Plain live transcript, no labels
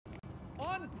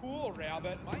Uncool,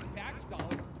 Rabbit. My tax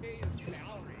dollars pay his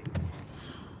salary.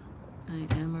 I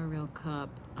am a real cop.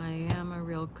 I am a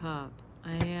real cop.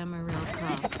 I am a real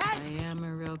cop. I am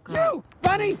a real cop. You,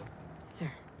 Bunny!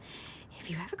 Sir,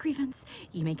 if you have a grievance,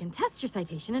 you may contest your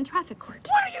citation in traffic court.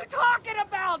 What are you talking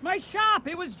about? My shop,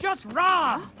 it was just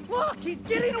robbed. Look, he's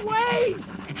getting away.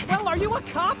 Well, are you a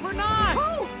cop or not?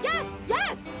 Oh, yes,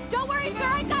 yes! Don't worry, sir,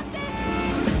 I got this!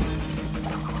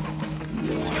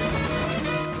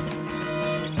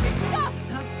 Stop!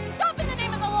 Stop in the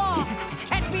name of the law!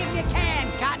 Catch me if you can,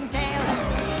 Cottontail.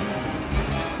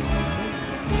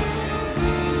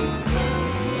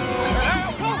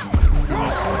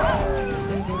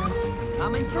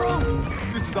 Coming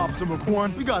through. This is Officer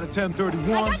McCorn. We got a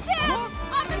 1031. I got dibs!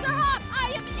 Officer Hop,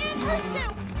 I am in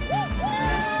pursuit!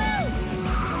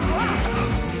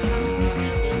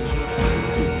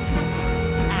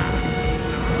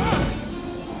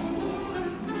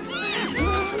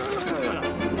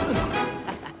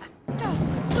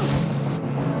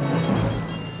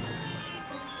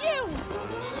 You!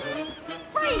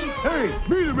 Freeze! Hey,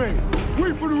 meet me.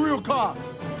 Wait for the real cops.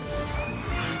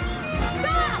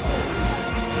 Stop!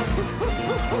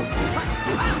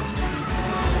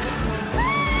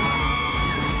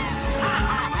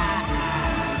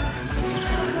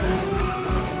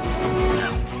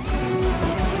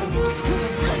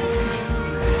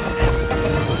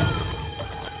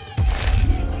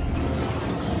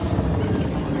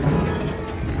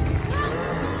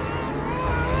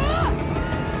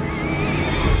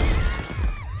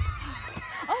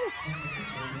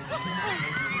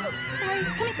 Sorry,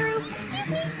 coming through. Excuse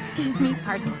me. Excuse me,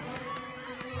 pardon.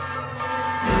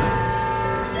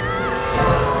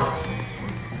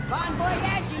 Bon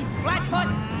voyage, Flatfoot.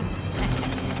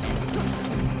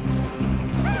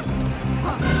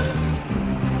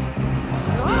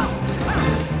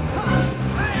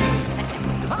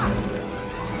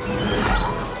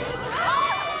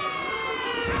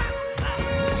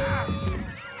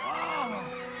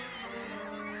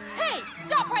 Hey,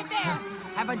 stop right there!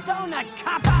 Have a donut,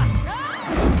 copper.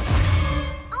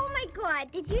 Oh my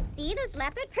god, did you see those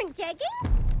leopard print jeggings?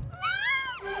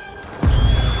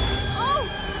 Oh!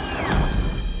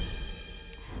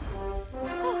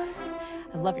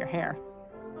 I love your hair.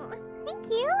 Oh, thank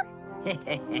you.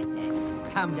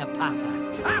 Come to Papa.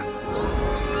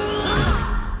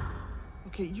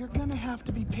 Okay, you're gonna have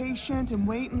to be patient and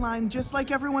wait in line just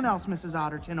like everyone else, Mrs.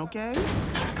 Otterton, okay?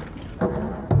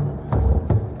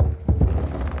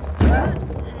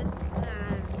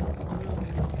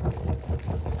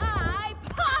 I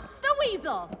popped the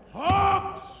weasel!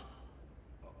 Hops!